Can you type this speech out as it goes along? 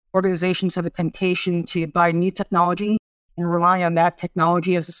organizations have a temptation to buy new technology and rely on that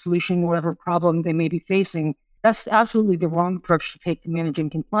technology as a solution to whatever problem they may be facing. That's absolutely the wrong approach to take to managing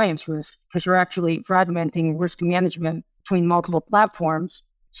compliance risk, because you're actually fragmenting risk management between multiple platforms.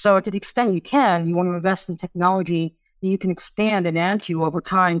 So to the extent you can, you want to invest in technology that you can expand and add to over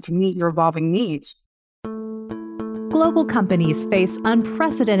time to meet your evolving needs. Global companies face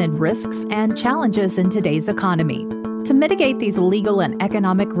unprecedented risks and challenges in today's economy. To mitigate these legal and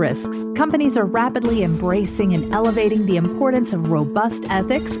economic risks, companies are rapidly embracing and elevating the importance of robust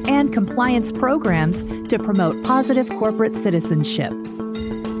ethics and compliance programs to promote positive corporate citizenship.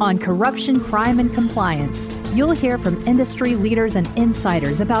 On Corruption, Crime, and Compliance, you'll hear from industry leaders and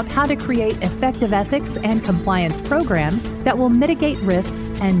insiders about how to create effective ethics and compliance programs that will mitigate risks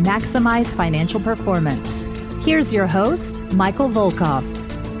and maximize financial performance. Here's your host, Michael Volkov.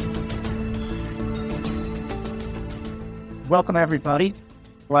 Welcome, everybody.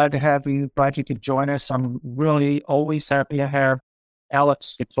 Glad to have you. Glad you could join us. I'm really always happy to have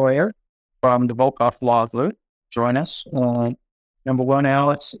Alex DeClaire from the Volkov Law Group join us. Number one,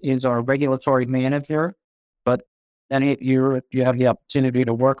 Alex is our regulatory manager, but any of you, if you have the opportunity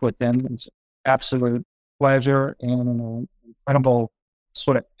to work with him, it's an absolute pleasure and an incredible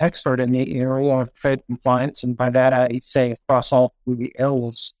sort of expert in the area of trade compliance. And by that, I say across all three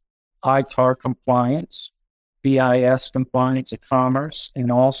L's: ITAR compliance, BIS compliance, e-commerce,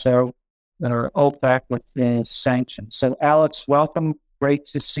 and also OFAC with the sanctions. So, Alex, welcome. Great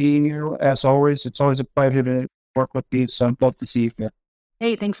to see you. As always, it's always a pleasure to work with you. So I'm glad to see you here.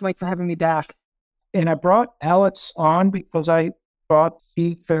 Hey, thanks, Mike, for having me back. And I brought Alex on because I thought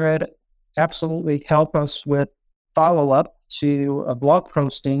he could absolutely help us with follow-up to a blog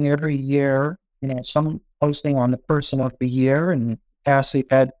posting every year. Some posting on the person of the year, and past we've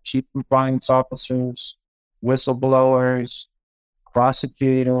had chief compliance officers, whistleblowers,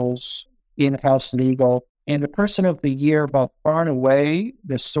 prosecutors, in-house legal, and the person of the year, by far and away,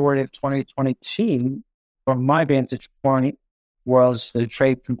 the story of 2022, from my vantage point, was the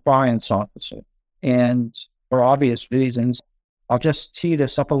trade compliance officer. And for obvious reasons, I'll just tee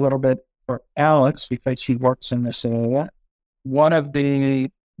this up a little bit for Alex because she works in this area. One of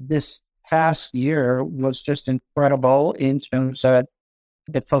this past year was just incredible in terms of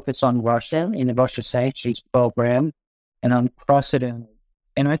the focus on Russia and the Russia sanctions program, and unprecedented.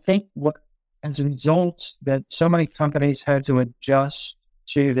 And I think as a result that so many companies had to adjust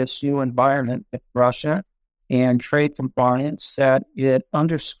to this new environment with Russia and trade compliance, that it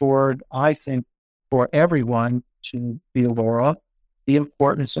underscored, I think, for everyone to be aware of, the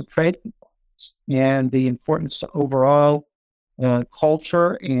importance of trade compliance and the importance to overall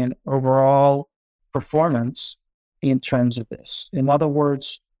culture and overall performance in terms of this. In other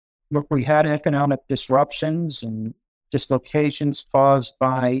words, look, we had economic disruptions and dislocations caused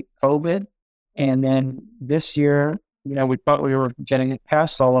by COVID. And then this year, we thought we were getting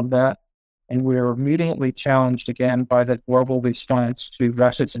past all of that. And we were immediately challenged again by the global response to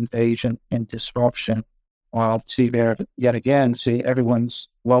Russia's invasion and disruption, yet again, to everyone's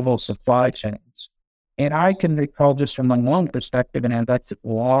global supply chains. And I can recall just from my own perspective, and I'd like to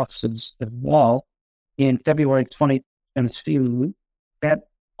losses as well, in February 2022, that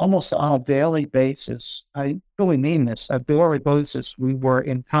almost on a daily basis, I really mean this, a daily basis, we were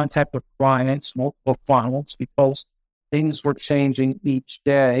in contact with clients, multiple clients, because things were changing each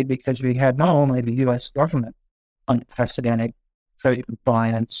day because we had not only the U.S. government unprecedented trade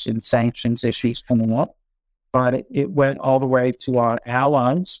compliance and sanctions issues coming up, but it went all the way to our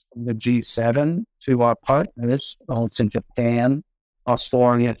allies, the G7, to our partners, also in Japan,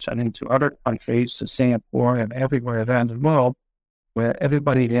 Australia, and into other countries, to Singapore and everywhere around the world, where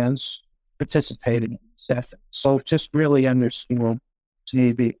everybody is participating in this effort. So just really underscore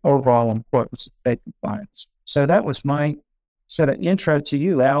the overall importance of trade compliance. So that was my sort of intro to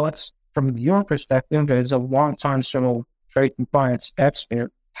you, Alex. From your perspective, as a long-time civil trade compliance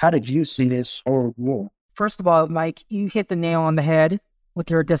expert, how did you see this whole war? First of all, Mike, you hit the nail on the head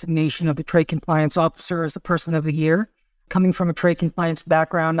with your designation of the trade compliance officer as the person of the year. Coming from a trade compliance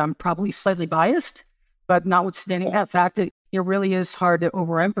background, I'm probably slightly biased, but notwithstanding that fact, it really is hard to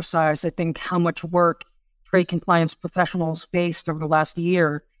overemphasize, I think, how much work trade compliance professionals faced over the last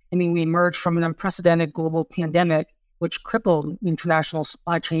year. I mean, we emerged from an unprecedented global pandemic, which crippled international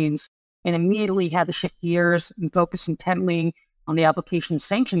supply chains, and immediately had to shift gears and focus intently on the application of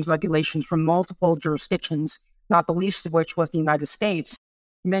sanctions regulations from multiple jurisdictions, not the least of which was the United States.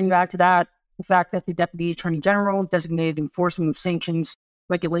 And then you add to that the fact that the Deputy Attorney General designated enforcement of sanctions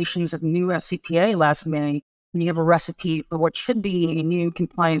regulations of the new FCPA last May, and you have a recipe for what should be a new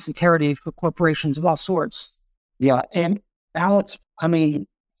compliance imperative for corporations of all sorts. Yeah, and Alex, I mean,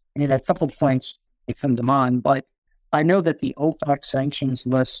 A couple of points that come to mind, but I know that the OFAC sanctions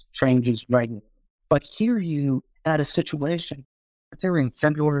list changes regularly. But here you had a situation, particularly in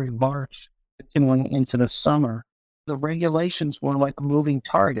February, March, continuing into the summer, the regulations were like a moving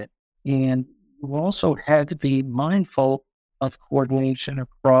target. And you also had to be mindful of coordination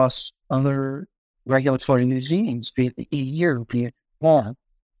across other regulatory regimes, be it the EU, be it one.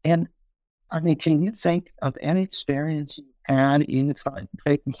 And I mean, can you think of any experience you had in the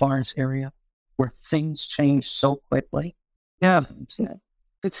trade compliance area where things change so quickly? Yeah,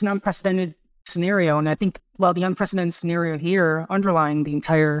 it's an unprecedented scenario. And I think, well, the unprecedented scenario here underlying the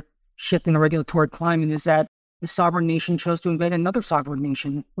entire shift in the regulatory climate is that the sovereign nation chose to invade another sovereign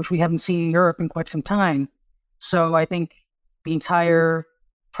nation, which we haven't seen in Europe in quite some time. So I think the entire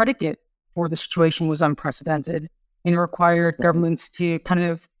predicate for the situation was unprecedented and it required governments to kind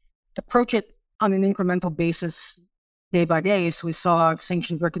of approach it on an incremental basis day by day. So we saw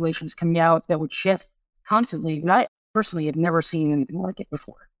sanctions regulations coming out that would shift constantly. And I personally had never seen anything like it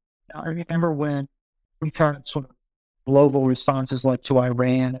before. I remember when we had sort of global responses like to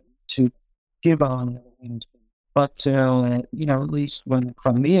Iran, to Cuba, but, at least when the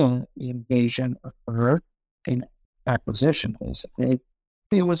Crimea invasion occurred, in acquisition, basically,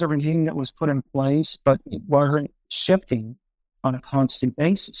 it was a regime that was put in place, but it wasn't shifting on a constant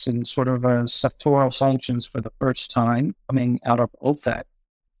basis and sort of sectoral sanctions for the first time coming out of OFAC.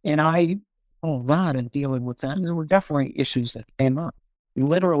 And all that and dealing with that, and there were definitely issues that came up.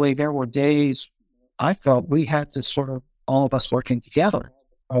 Literally, there were days I felt we had to sort of, all of us working together,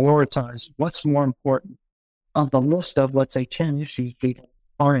 prioritize what's more important. On the list of, let's say, 10 issues that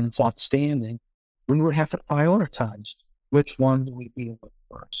are outstanding, we would have to prioritize which one do we deal with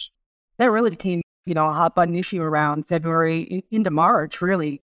first. That really became, a hot button issue around February into March,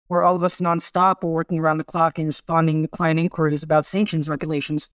 really, where all of us nonstop were working around the clock and responding to client inquiries about sanctions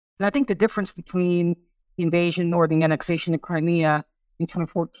regulations. And I think the difference between the invasion or the annexation of Crimea in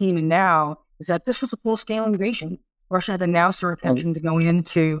 2014 and now is that this was a full-scale invasion. Russia had announced their intention to go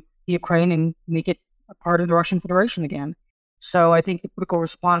into Ukraine and make it a part of the Russian Federation again. So I think the political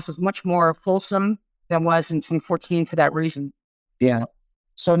response was much more fulsome than was in 2014 for that reason. Yeah.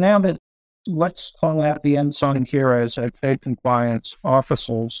 So now that let's call out the unsung heroes of trade compliance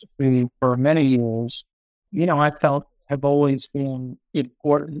officers who for many years, I felt have always been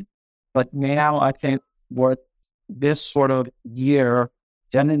important. But now I think what this sort of year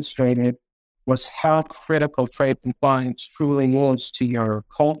demonstrated was how critical trade compliance truly was to your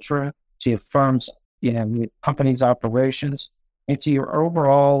culture, to your firm's, your company's operations, and to your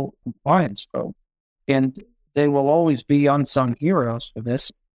overall compliance scope. And they will always be unsung heroes for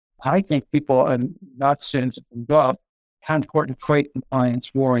this. I think people are not soon to forget how important trade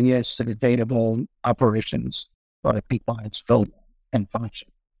compliance warring is to the day-to-day operations of a compliance building and function.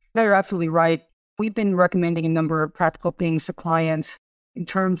 No, you're absolutely right. We've been recommending a number of practical things to clients in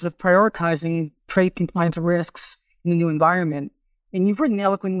terms of prioritizing trade compliance risks in the new environment. And you've written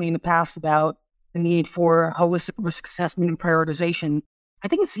eloquently in the past about the need for holistic risk assessment and prioritization. I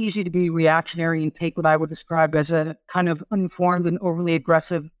think it's easy to be reactionary and take what I would describe as a kind of uninformed and overly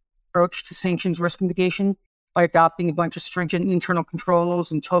aggressive approach to sanctions risk mitigation by adopting a bunch of stringent internal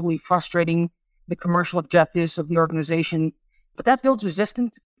controls and totally frustrating the commercial objectives of the organization. But that builds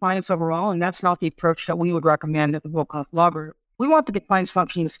resistance to compliance overall, and that's not the approach that we would recommend at the Volkov Law Group. We want the compliance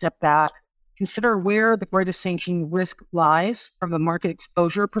function to step back, consider where the greatest sanction risk lies from a market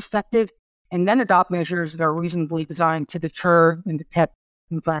exposure perspective, and then adopt measures that are reasonably designed to deter and detect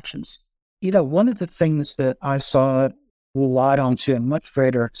infractions. One of the things that I saw relied on to a much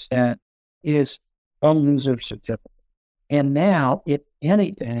greater extent is home user certificate. And now, if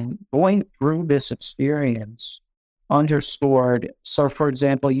anything, going through this experience underscored, so for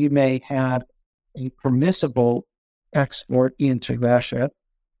example, you may have a permissible export into Russia,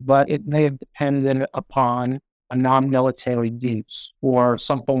 but it may have depended upon a non-military use or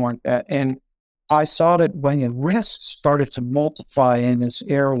something like that. And I saw that when the risks started to multiply in this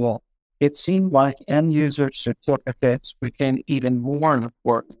area, it seemed like end user certificates became even more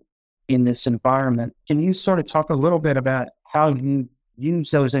important in this environment. Can you sort of talk a little bit about how you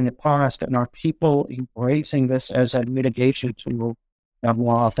use those in the past, and are people embracing this as a mitigation tool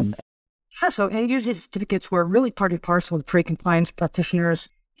more often? Yeah, so end user certificates were really part and parcel of the trade compliance practitioners'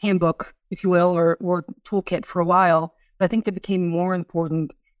 handbook, if you will, or toolkit for a while. But I think they became more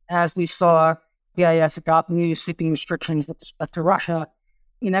important as we saw BIS adopt new sweeping restrictions with respect to Russia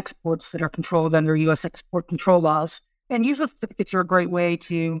in exports that are controlled under U.S. export control laws. And user certificates are a great way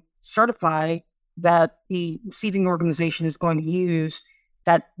to certify that the receiving organization is going to use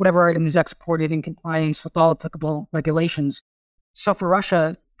that whatever item is exported in compliance with all applicable regulations. So for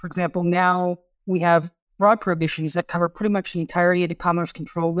Russia, For example, now we have broad prohibitions that cover pretty much the entirety of the commerce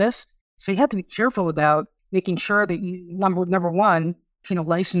control list. So you have to be careful about making sure that you, number one, obtain a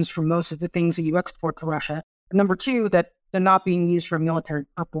license for most of the things that you export to Russia. And number two, that they're not being used for a military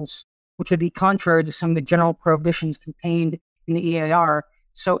purpose, which would be contrary to some of the general prohibitions contained in the EAR.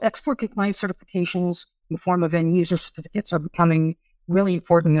 So export compliance certifications in the form of end user certificates are becoming really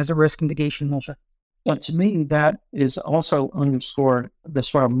important as a risk mitigation measure. But to me, that is also underscored the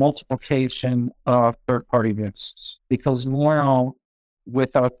sort of multiplication of third-party risks, because now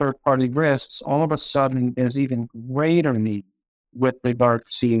with our third-party risks, all of a sudden there's even greater need with regard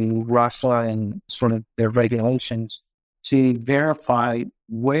to Russia and sort of their regulations to verify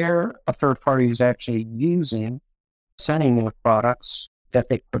where a third party is actually using, sending their products that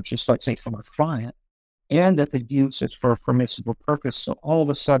they purchase, let's say from a client, and that they use it for a permissible purpose. So all of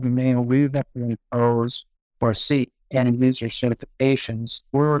a sudden, we have to impose or seek end user certifications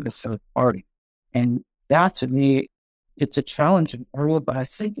for the third party. And that to me, it's a challenging area, but I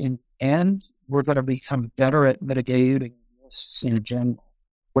think in the end, we're going to become better at mitigating risks in general.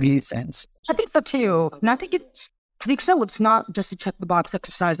 What do you think? I think so too. And I think it's, to the extent it's not just a check the box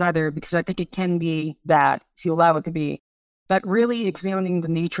exercise either, because I think it can be that if you allow it to be. But really examining the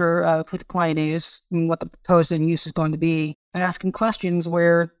nature of who the client is and what the proposed end use is going to be, and asking questions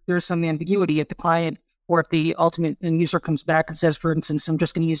where there's some ambiguity if the client or if the ultimate end user comes back and says, for instance, I'm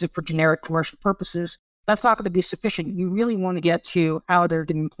just going to use it for generic commercial purposes. That's not going to be sufficient. You really want to get to how they're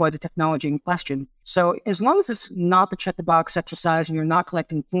going to employ the technology in question. So as long as it's not the check the box exercise and you're not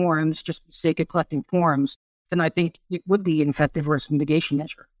collecting forms just for the sake of collecting forms, then I think it would be an effective risk mitigation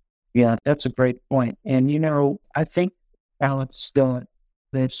measure. Yeah, that's a great point. And, I think, Alex,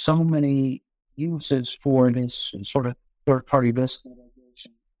 there's so many uses for this sort of third-party risk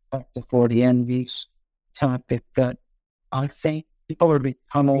mitigation for the end use topic that I think people are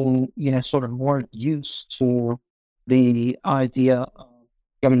becoming, sort of more used to the idea of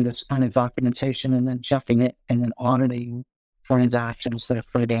getting this kind of documentation and then checking it and then auditing transactions that are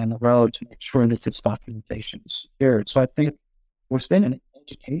further down the road to make sure that this documentation is secured. So I think it's been an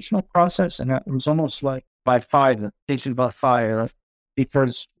educational process, and it was almost like by fire, teaching by fire,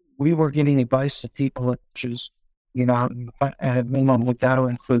 because we were giving advice to people which is, at minimum, we got to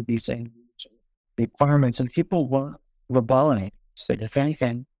include these requirements, and people were rebelling. So if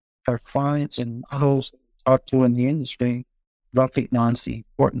anything, our clients and others talk to in the industry recognize the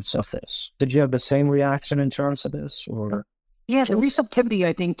importance of this. Did you have the same reaction in terms of this, or? Yeah, the receptivity,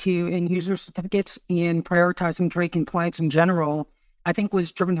 I think, to end user certificates and prioritizing trade compliance in general, I think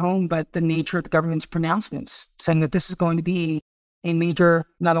was driven home by the nature of the government's pronouncements, saying that this is going to be a major,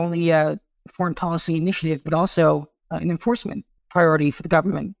 not only a foreign policy initiative, but also an enforcement priority for the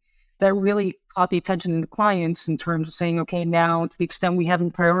government. That really caught the attention of the clients in terms of saying, okay, now to the extent we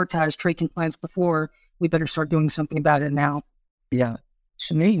haven't prioritized trade compliance before, we better start doing something about it now. Yeah.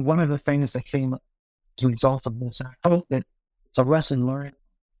 To me, one of the things that came as a result of this, I hope that it's a lesson learned,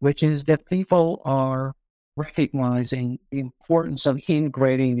 which is that people are recognizing the importance of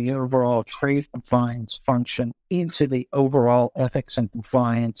integrating the overall trade compliance function into the overall ethics and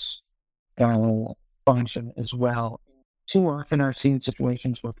compliance function as well. Too often I've seen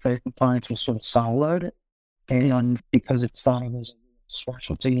situations where trade compliance was sort of siloed, and because it's thought of as a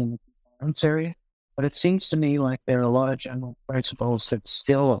specialty in the compliance area. But it seems to me like there are a lot of general principles that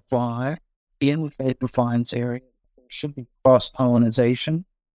still apply in the trade compliance area. There should be cross-pollination,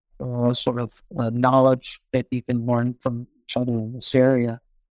 sort of knowledge that you can learn from each other in this area.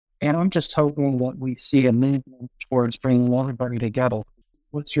 And I'm just hoping that we see a movement towards bringing everybody together.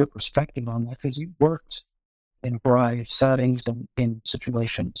 What's your perspective on that? Because you worked in a variety of settings and in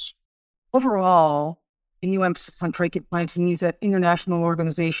situations. Overall, the new emphasis on trade compliance means that international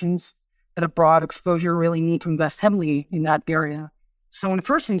organizations that have broad exposure really need to invest heavily in that area. So in the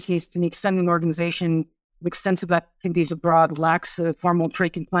first instance, to the extent an organization with extensive activities abroad lacks a formal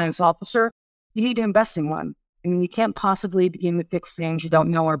trade compliance officer, you need to invest in one. And you can't possibly begin to fix things you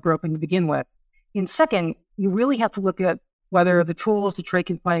don't know are broken to begin with. And second, you really have to look at whether the tools the trade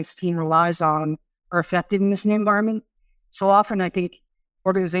compliance team relies on are effective in this new environment. So often I think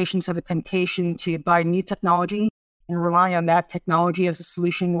organizations have a temptation to buy new technology and rely on that technology as a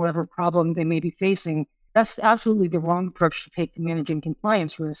solution to whatever problem they may be facing. That's absolutely the wrong approach to take to managing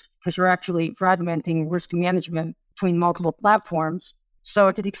compliance risk, because you're actually fragmenting risk management between multiple platforms.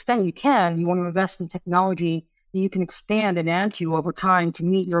 So to the extent you can, you want to invest in technology that you can expand and add to over time to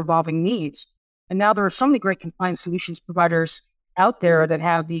meet your evolving needs. And now there are so many great compliance solutions providers out there that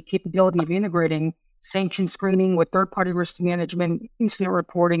have the capability of integrating sanction screening with third-party risk management, incident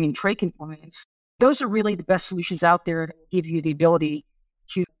reporting, and trade compliance. Those are really the best solutions out there that give you the ability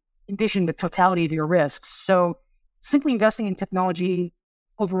to envision the totality of your risks. So simply investing in technology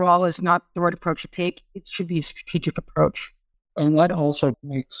overall is not the right approach to take. It should be a strategic approach. And that also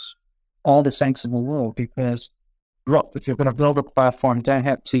makes all the sense in the world, because if you're going to build a platform, don't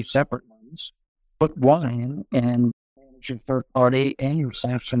have two separate ones, put one in and manage your third party and your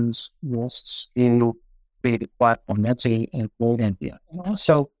sanctions risks in the platform. That's a great idea. And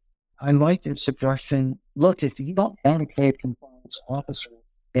also, I like your suggestion. Look, if you don't have a trade compliance officer,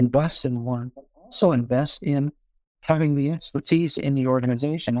 invest in one, but also invest in having the expertise in the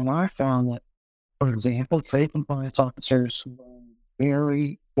organization. And I found that, for example, trade compliance officers who are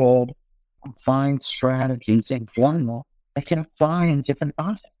very good find strategies in general that can apply in different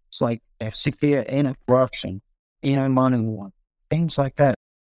contexts, like FCPA, anti-corruption, anti-money laundering, things like that.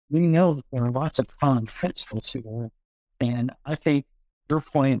 We know that there are lots of common principles here. And I think your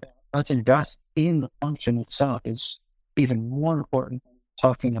point about let's invest in the function itself is even more important than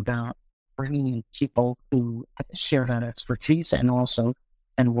talking about bringing in people who share that expertise and also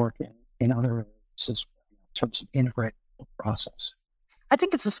work in other areas as well, in terms of integrating the process. I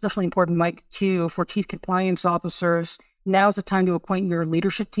think it's especially important, Mike, too, for chief compliance officers. Now's the time to appoint your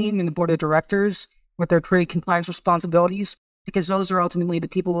leadership team and the board of directors with their trade compliance responsibilities, because those are ultimately the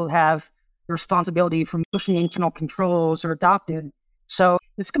people who have the responsibility for pushing internal controls are adopted. So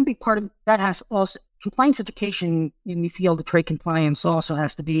it's going to be part of that. Has also compliance education in the field of trade compliance also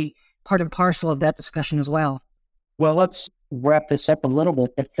has to be part and parcel of that discussion as well. Well, let's wrap this up a little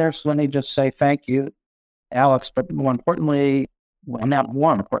bit. But first, let me just say thank you, Alex, but more importantly, well, not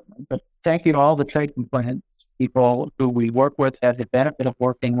more important, but thank you to all the trade compliance people who we work with, have the benefit of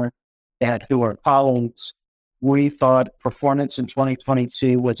working with, and who are colleagues. We thought performance in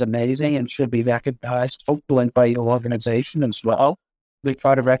 2022 was amazing and should be recognized, hopefully by your organization as well. We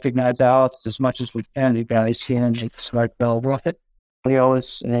try to recognize Alex as much as we can. You guys here and make the smart bell worth it. We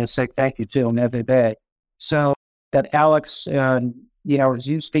always say thank you to him every day. So that Alex, as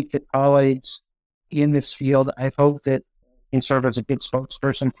you speak to colleagues in this field, I hope that you can serve as a good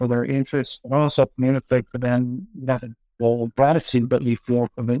spokesperson for their interests and also communicate to them nothing but gratitude, but we feel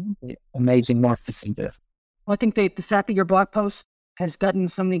for the amazing work that they do. Well, I think the fact that your blog post has gotten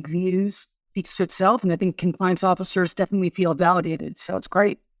so many views speaks to itself, and I think compliance officers definitely feel validated, so it's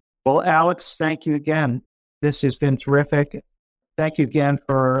great. Well, Alex, thank you again. This has been terrific. Thank you again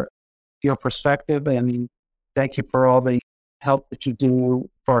for your perspective, and thank you for all the help that you do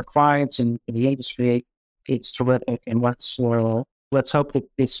for our clients and the industry. It's terrific, and let's hope that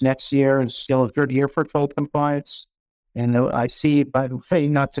this next year is still a good year for trade compliance. And I see, by the way,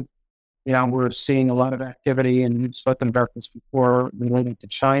 we're seeing a lot of activity, and we've spoken about this before, relating to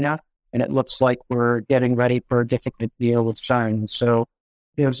China, and it looks like we're getting ready for a difficult deal with China. So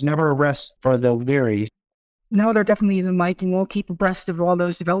there's never a rest for the weary. No, there definitely isn't, Mike, and we'll keep abreast of all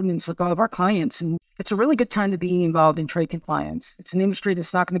those developments with all of our clients. And it's a really good time to be involved in trade compliance. It's an industry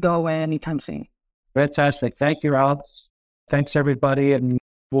that's not going to go away anytime soon. Fantastic. Thank you, Alex. Thanks, everybody. And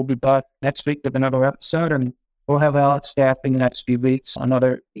we'll be back next week with another episode. And we'll have Alex staffing the next few weeks on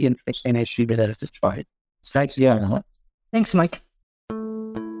another interesting issue that is tried. Thanks again, Alex. Thanks, Mike.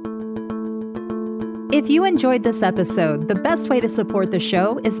 If you enjoyed this episode, the best way to support the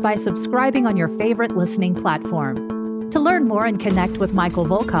show is by subscribing on your favorite listening platform. To learn more and connect with Michael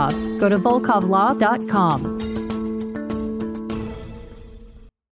Volkov, go to volkovlaw.com.